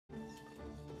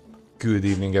Good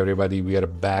evening, everybody. We are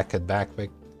back at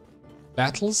Backpack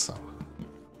Battles.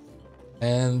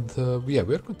 And yeah,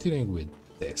 we're continuing with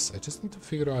this. I just need to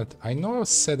figure out... I know I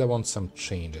said I want some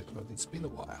changes, but it's been a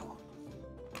while.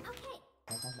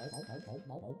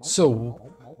 So,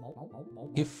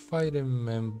 if I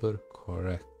remember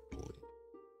correctly,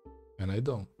 and I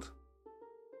don't.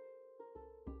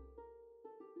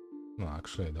 No,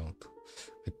 actually I don't.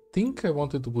 I think I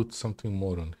wanted to put something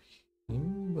more on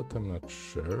him, but I'm not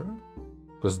sure.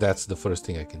 Because that's the first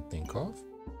thing I can think of.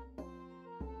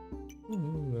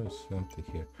 There's something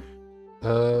here.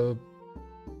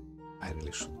 I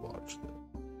really should watch the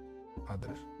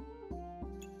other.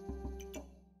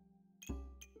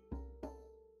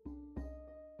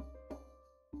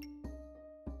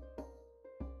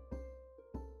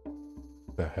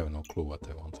 I have no clue what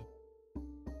I wanted.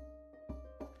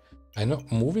 I know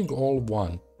moving all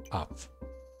one up.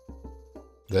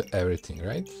 That everything,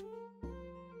 right?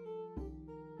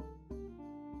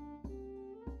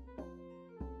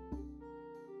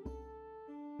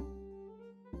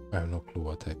 I have no clue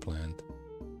what I planned.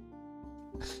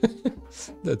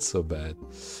 That's so bad.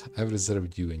 I've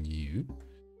reserved you and you.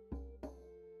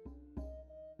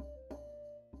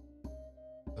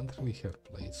 Don't really have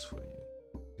place for you.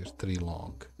 You're 3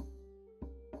 long.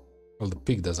 Well, the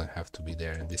pig doesn't have to be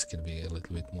there, and this can be a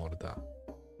little bit more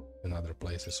in other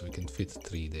places, so we can fit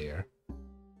 3 there.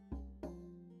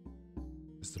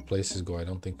 As the places go, I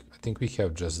think we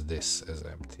have just this as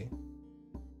empty.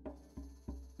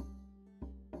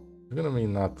 It's gonna be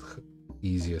not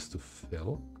easiest to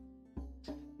fill.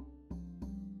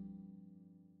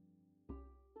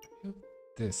 Have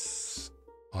this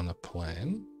on a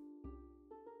plan.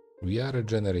 We are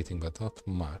regenerating, but not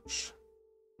much.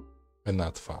 And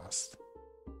not fast.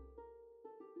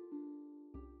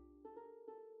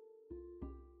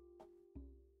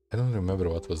 I don't remember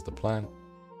what was the plan.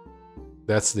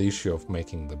 That's the issue of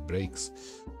making the breaks.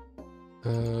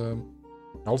 I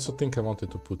also think I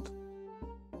wanted to put...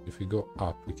 If we go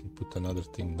up, we can put another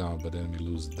thing down, but then we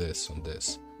lose this on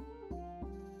this.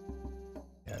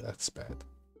 Yeah, that's bad.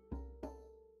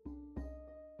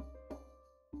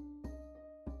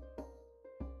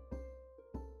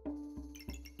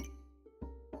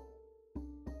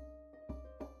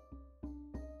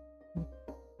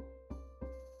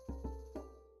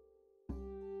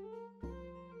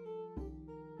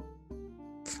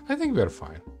 I think we're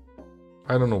fine.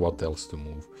 I don't know what else to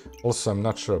move. Also, I'm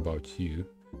not sure about you.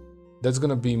 That's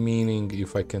gonna be meaning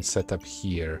if I can set up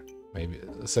here, maybe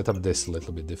set up this a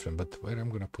little bit different, but where I'm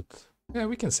gonna put... Yeah,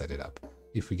 we can set it up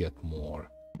if we get more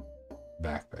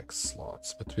backpack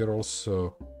slots, but we're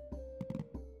also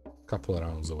a couple of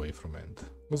rounds away from end.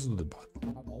 Let's do the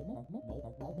button.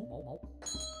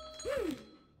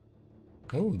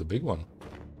 Oh, the big one.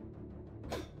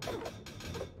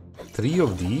 3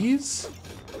 of these?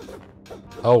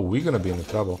 Oh, we're gonna be in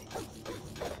trouble.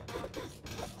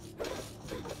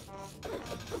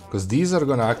 Because these are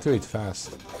gonna activate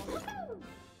fast.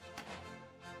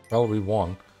 Well, we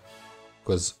won.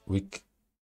 Because we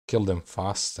killed them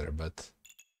faster, but...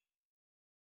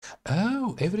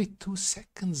 Oh, every 2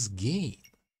 seconds gain.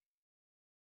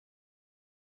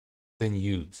 Then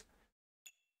use.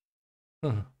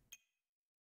 Huh.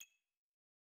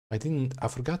 I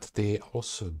forgot they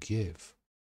also give.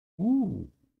 Ooh.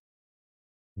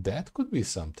 That could be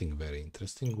something very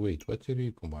interesting. Wait, what are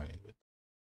you combining with?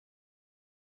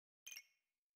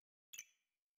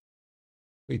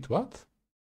 Wait, what?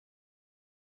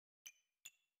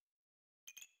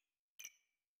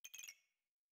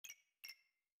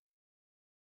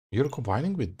 You're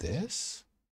combining with this?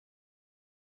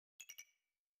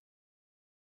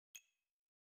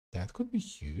 That could be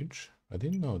huge. I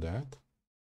didn't know that.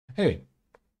 Anyway,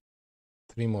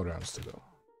 3 more rounds to go.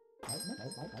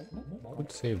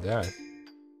 Could save that.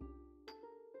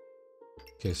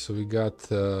 Okay, so we got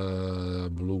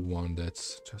blue one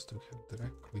that's just to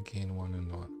directly gain 1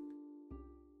 and 1.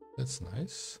 That's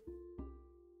nice.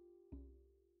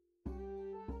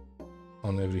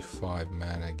 On every 5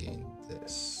 mana gain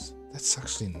this. That's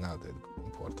actually not that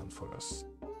important for us.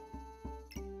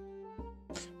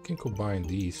 We can combine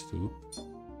these two.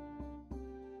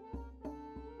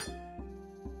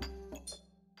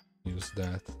 Use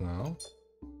that now.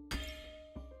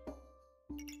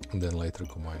 And then later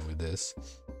combine with this.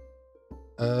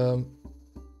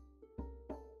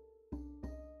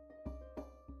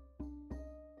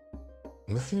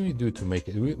 What can we do to make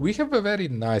it? We have a very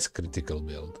nice critical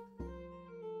build.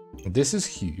 This is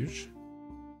huge.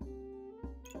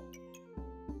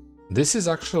 This is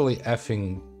actually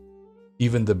effing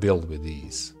even the build with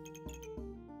these.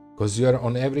 Because you are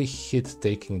on every hit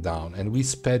taking down, and we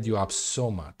sped you up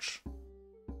so much.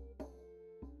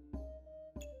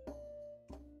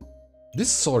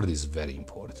 This sword is very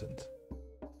important.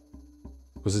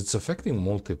 Because it's affecting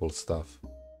multiple stuff.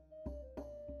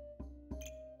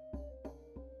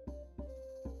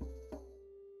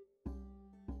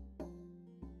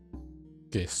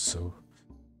 Okay, so...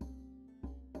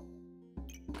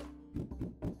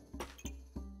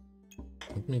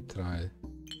 let me try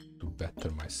to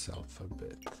better myself a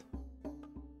bit.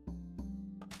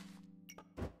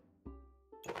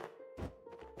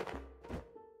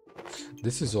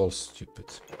 This is all stupid.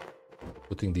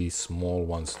 Putting these small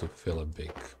ones to fill a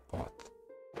big pot.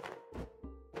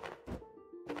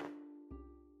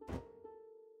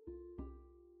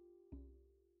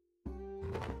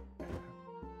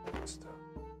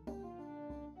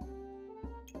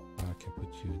 I can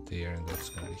put you there and that's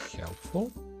going to be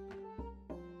helpful.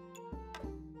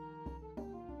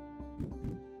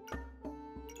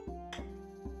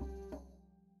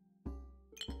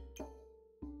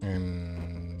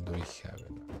 And we have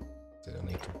it. They don't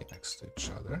need to be next to each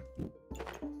other.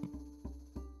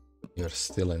 You're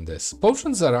still in this.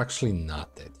 Potions are actually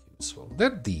not that useful.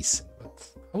 They're decent, but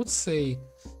I would say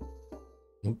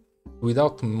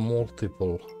without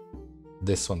multiple,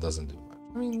 this one doesn't do much.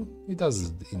 I mean, it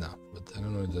does enough, but I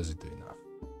don't know, does it do enough?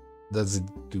 Does it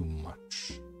do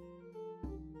much?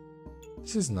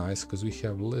 This is nice because we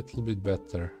have a little bit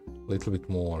better, a little bit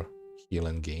more heal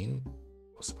and gain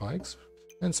spikes,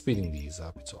 and speeding these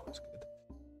up, it's always good.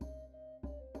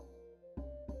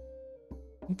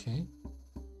 Okay.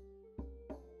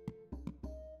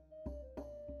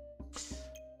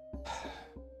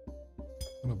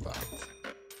 What about?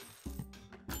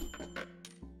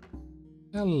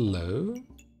 Hello.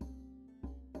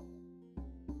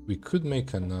 We could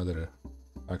make another.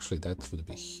 Actually, that would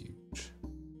be huge.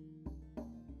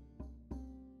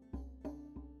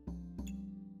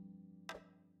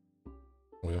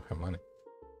 We don't have money.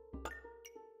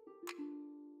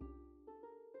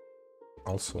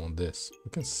 Also on this,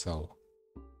 we can sell.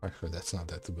 Actually, that's not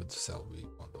that good to sell. We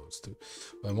want those two.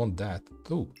 But I want that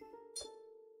too.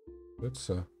 Let's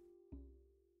I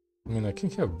mean, I can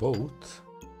have both.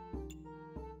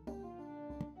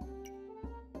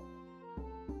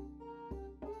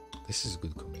 This is a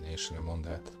good combination. I want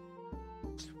that.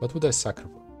 What would I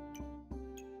sacrifice?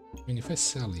 I mean, if I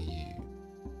sell you,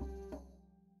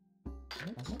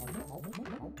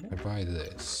 I buy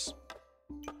this.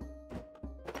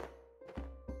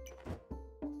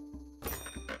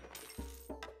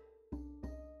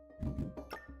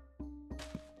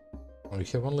 We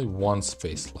have only one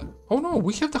space left. Oh no,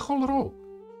 we have the whole row.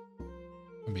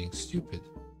 I'm being stupid.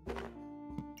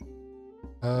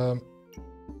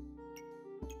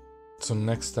 So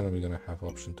next time we're gonna have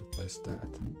option to place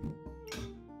that.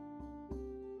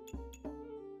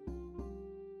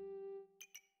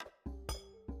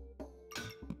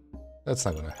 That's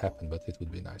not gonna happen, but it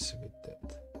would be nice if it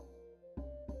did.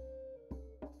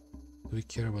 Do we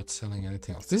care about selling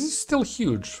anything else? This is still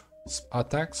huge.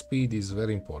 Attack speed is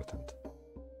very important.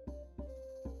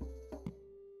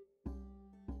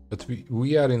 But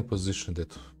we are in position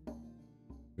that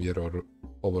we are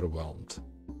overwhelmed.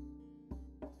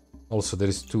 Also, there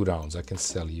is 2 rounds. I can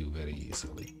sell you very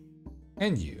easily.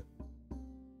 And you.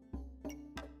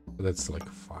 But that's like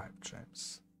 5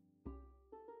 gems.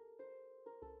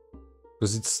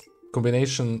 Because it's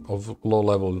combination of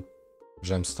low-level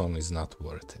gemstone is not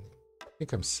worth it. I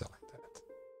think I'm selling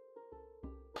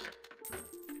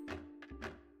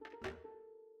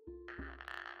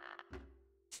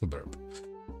that. Burp.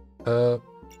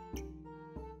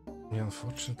 Yeah,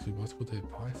 unfortunately, what would I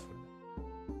buy for it?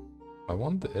 I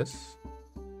want this.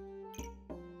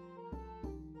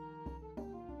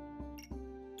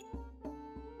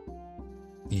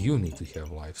 You need to have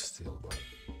lifesteal,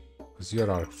 because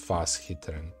you're our fast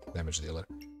hitter and damage dealer.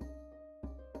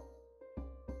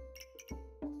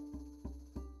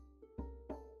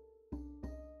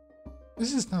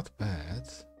 This is not bad.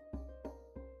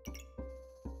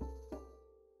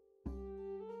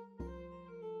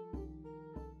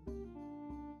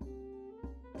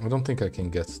 I don't think I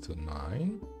can get to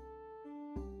 9.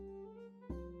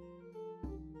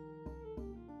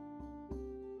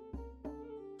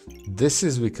 This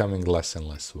is becoming less and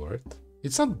less worth.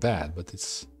 It's not bad, but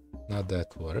it's not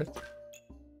that worth.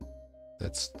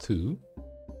 That's 2.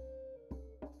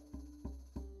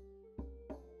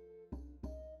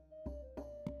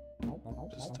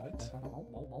 Just wait.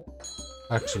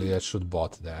 Actually, I should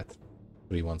bought that.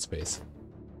 Free 1 space.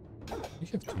 We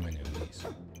have too many of these.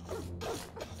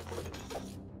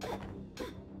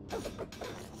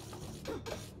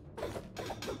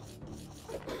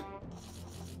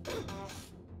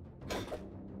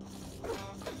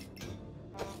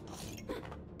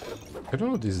 I don't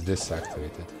know if this is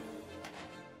deactivated.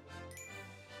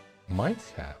 Might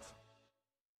have.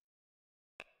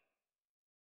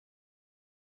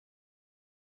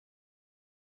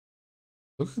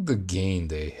 Look at the gain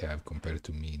they have compared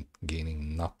to me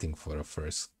gaining nothing for a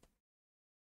first.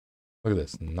 Look at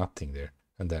this, nothing there.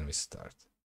 And then we start.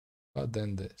 But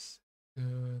then this.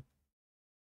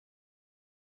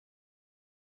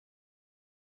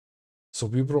 So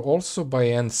we were also by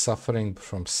end suffering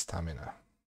from stamina.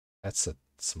 That's a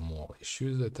small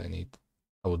issue that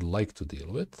I would like to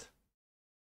deal with.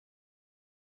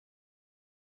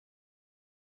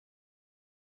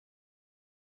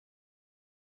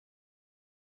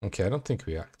 Okay, I don't think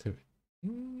we activate.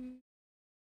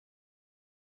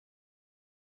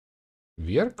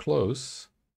 We are close.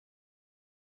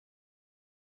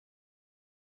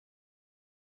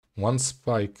 One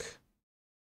spike.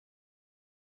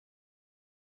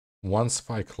 One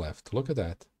spike left. Look at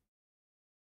that.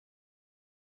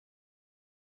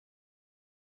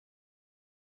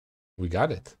 We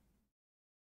got it.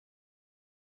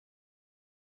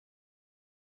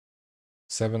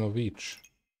 7 of each.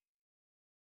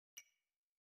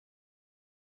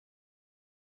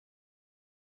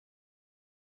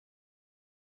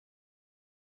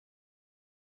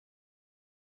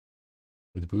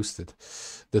 It boosted.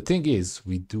 The thing is,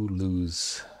 we do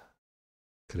lose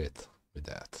crit with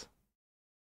that.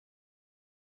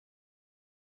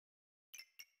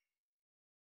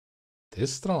 It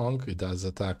is strong. It does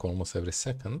attack almost every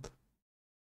second.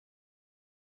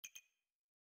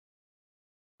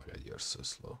 Oh my God, you're so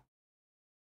slow.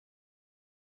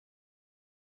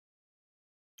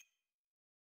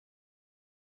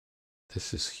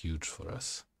 This is huge for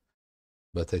us.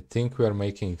 But I think we are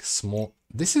making small...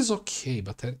 This is okay,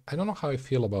 but I don't know how I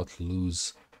feel about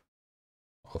lose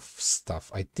of stuff.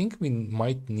 I think we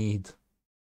might need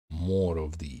more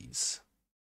of these.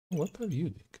 What are you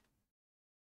doing?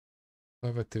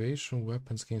 5 activation,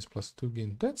 weapons gains +2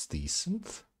 gain. That's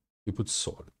decent. We put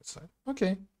sword inside.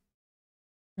 Okay.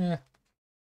 Yeah.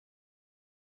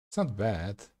 It's not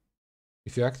bad.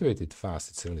 If you activate it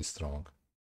fast, it's really strong.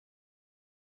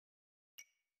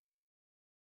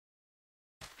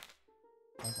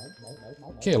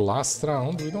 Okay, last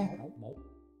round, we don't...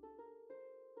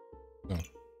 No,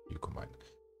 you combine.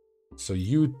 So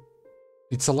you...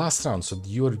 It's a last round, so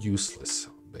you're useless,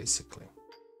 basically.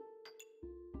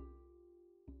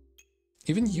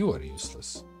 Even you are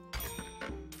useless.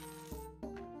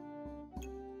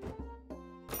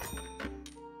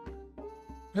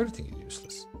 Everything is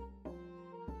useless.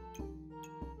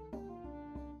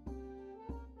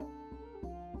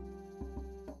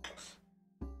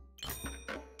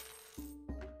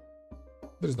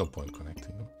 There's no point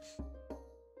connecting them.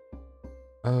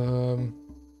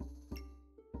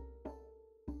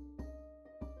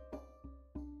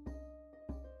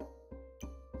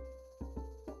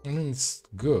 I mean, it's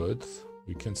good.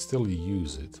 We can still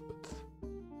use it, but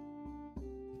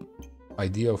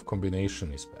idea of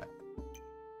combination is bad.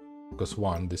 Because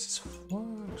one, this is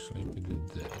fun. Actually, we do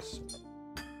this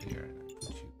here and I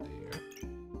put you there.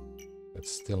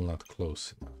 That's still not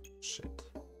close enough. Shit.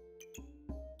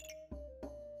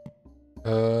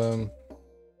 I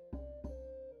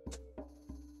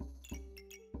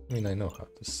mean, I know how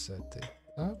to set it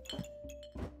up.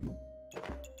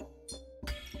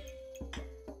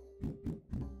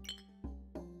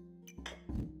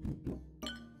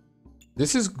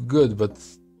 This is good, but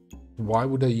why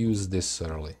would I use this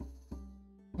early?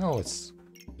 No, let's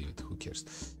leave it. Who cares?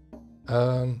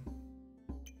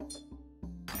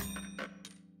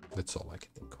 That's all I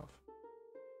can think of.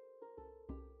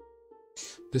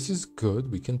 This is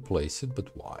good. We can place it, but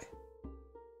why?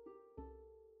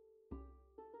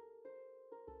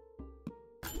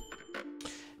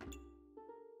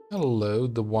 Hello,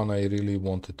 the one I really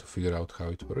wanted to figure out how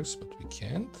it works, but we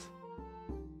can't.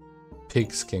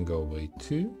 Pigs can go away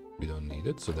too. We don't need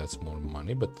it, so that's more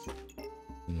money, but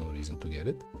no reason to get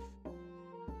it.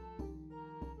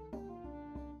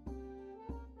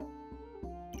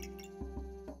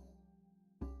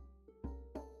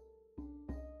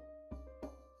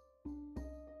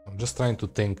 I'm just trying to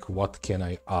think what can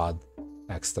I add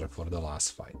extra for the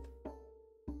last fight.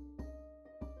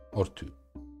 Or 2.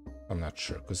 I'm not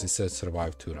sure, because it says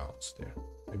survive 2 rounds there.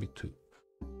 Maybe 2.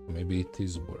 Maybe it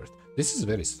is worth. This is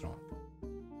very strong.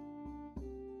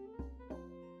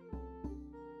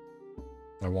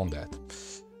 I want that.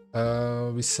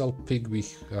 We sell pig, we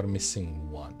are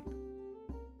missing 1.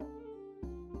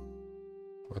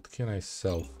 What can I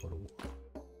sell for 1?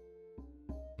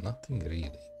 Nothing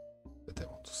really that I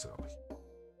want to sell.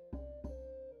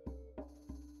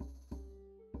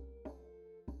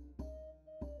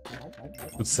 I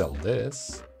could sell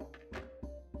this,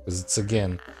 because it's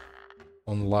again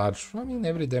on large. I mean,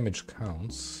 every damage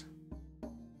counts.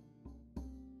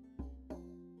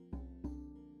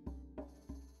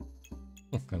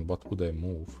 And what would I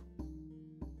move?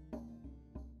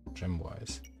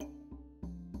 Gem-wise.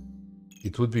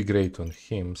 It would be great on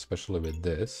him, especially with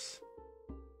this.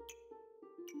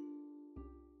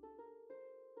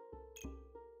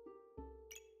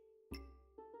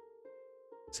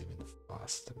 It's even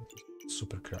faster.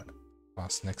 Super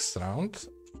fast next round.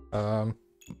 And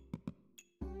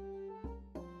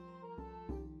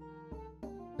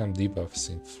debuffs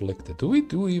inflicted. Do we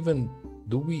even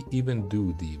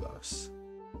do debuffs?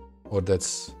 Or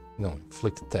that's no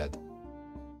inflicted.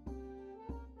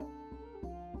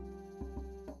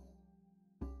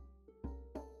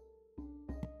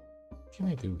 What can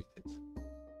I do with it?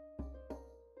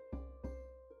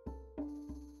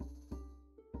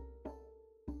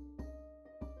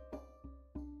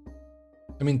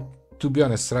 I mean, to be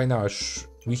honest, right now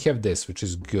we have this, which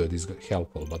is good, is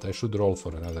helpful, but I should roll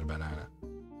for another banana.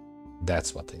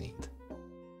 That's what I need.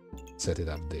 Set it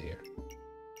up there.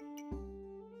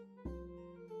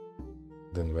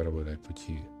 Then where would I put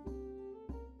you?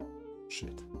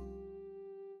 Shit.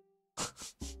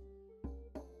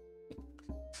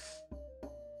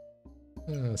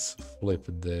 Let's flip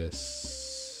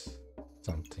this.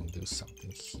 Do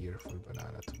something here for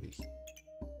banana to be.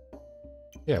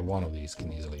 Yeah, one of these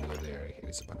can easily go there.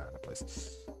 Here's a banana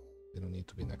place. They don't need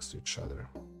to be next to each other.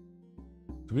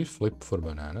 Do we flip for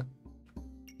banana?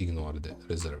 Ignore the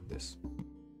reserve this.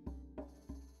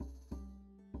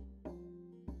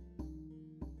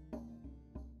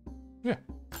 Yeah.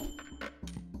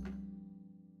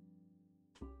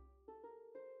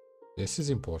 This is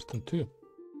important too.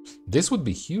 This would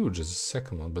be huge as a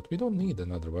second one, but we don't need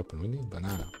another weapon. We need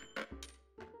banana.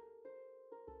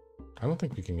 I don't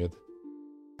think we can get it.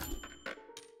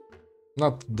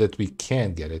 Not that we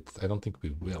can't get it. I don't think we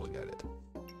will get it.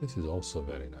 This is also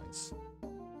very nice.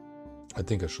 I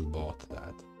think I should bought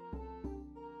that.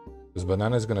 Because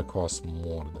banana is gonna cost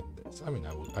more than this. I mean,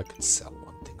 I could sell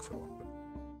one thing for one.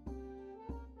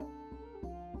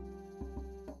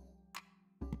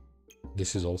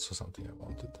 This is also something I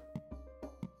wanted.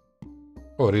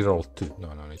 Oh, reroll 2. No,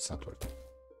 it's not worth it.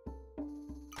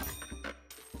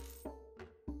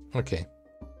 Okay.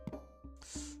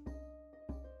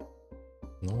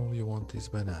 No, you want this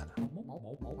banana.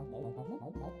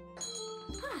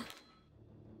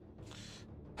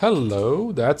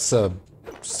 Hello, that's a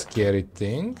scary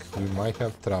thing. We might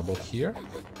have trouble here.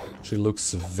 She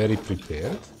looks very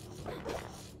prepared.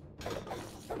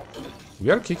 We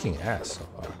are kicking ass so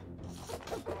far.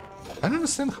 I don't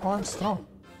understand how I'm strong.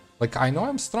 Like, I know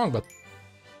I'm strong, but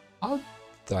how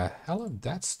the hell am I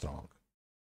that strong?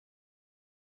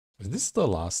 Is this the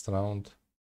last round?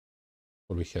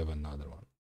 Or we have another one?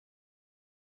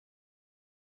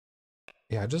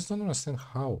 Yeah, I just don't understand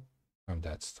how I'm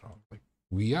that strong. Like,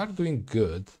 we are doing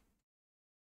good,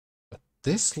 but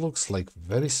this looks like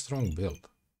very strong build.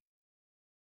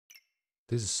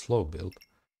 This is slow build.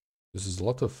 This is a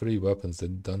lot of free weapons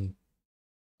that don't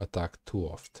attack too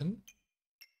often.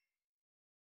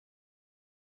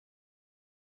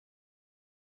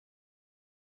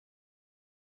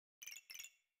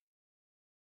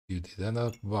 You did end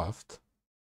up buffed.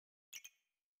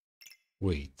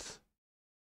 Wait.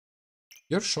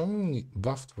 You're showing me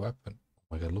buffed weapon.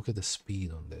 Oh my god, look at the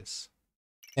speed on this.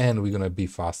 And we're gonna be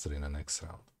faster in the next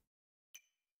round.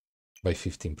 By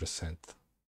 15%.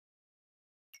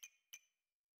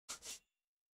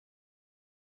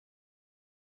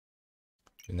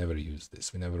 We never used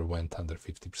this. We never went under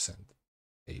 50%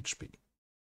 HP.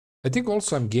 I think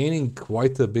also I'm gaining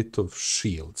quite a bit of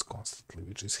shields constantly,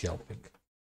 which is helping.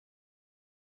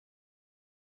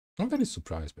 I'm very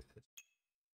surprised by this.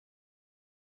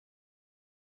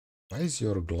 Why is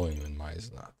your glowing when mine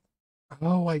is not?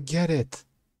 Oh, I get it.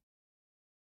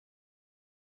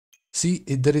 See,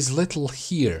 there is little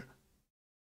here.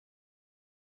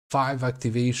 5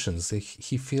 activations.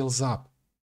 He fills up.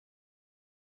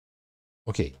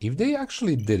 Okay, if they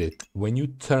actually did it, when you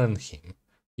turn him,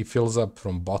 he fills up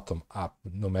from bottom up,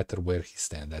 no matter where he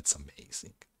stands. That's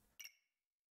amazing.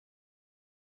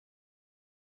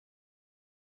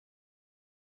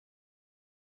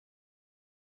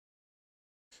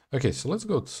 Okay, so let's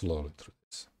go slowly through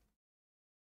this.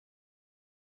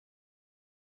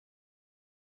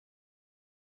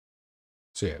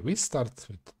 So yeah, we start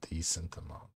with a decent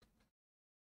amount.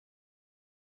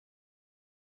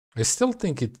 I still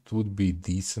think it would be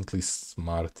decently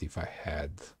smart if I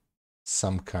had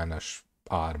some kind of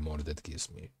armor that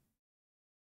gives me.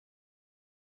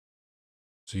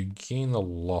 So you gain a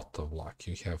lot of luck.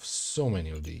 You have so many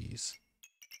of these.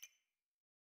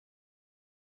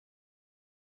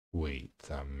 Wait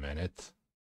a minute.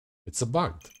 It's a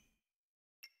bug.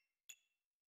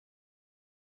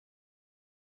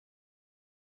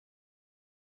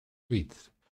 Wait.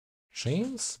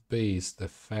 Chains-based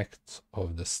effect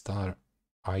of the star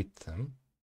item.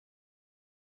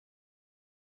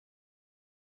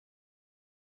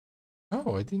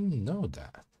 Oh, I didn't know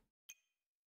that.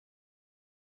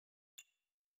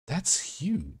 That's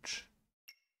huge.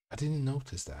 I didn't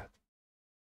notice that.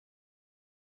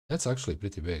 That's actually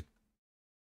pretty big.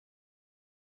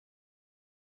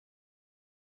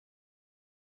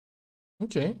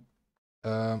 Okay.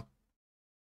 Back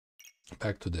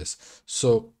to this.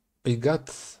 So it got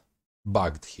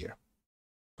bugged here.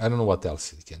 I don't know what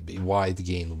else it can be. Why it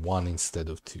gained 1 instead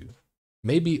of 2.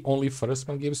 Maybe only first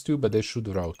one gives 2, but they should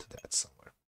route that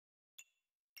somewhere.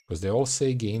 Because they all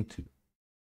say gain 2.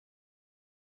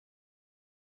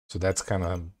 So that's kind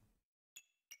of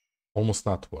almost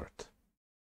not worth.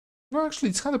 No, actually,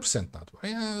 it's 100% not worth.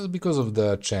 Yeah, because of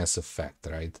the chance effect,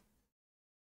 right?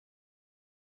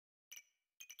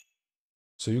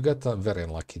 So you got very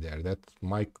unlucky there. That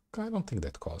might, I don't think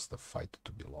that caused the fight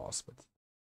to be lost, but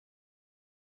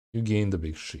you gained a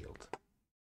big shield.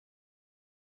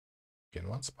 Gain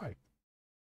 1 spike.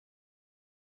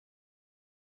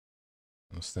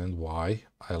 Understand why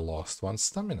I lost 1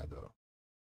 stamina though.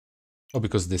 Oh,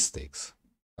 because this takes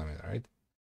stamina, right?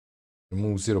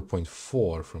 Remove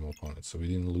 0.4 from opponent, so we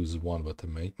didn't lose 1, but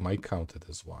it might count it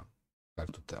as 1.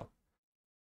 Hard to tell.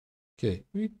 Okay,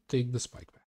 we take the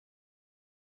spike back.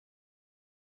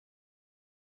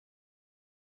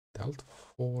 Dealt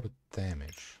 4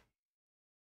 damage.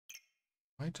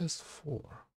 Why just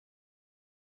 4?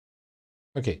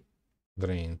 Okay,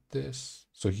 drain this.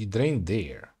 So he drained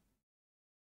there.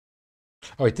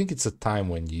 Oh, I think it's a time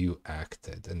when you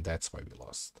acted, and that's why we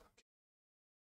lost.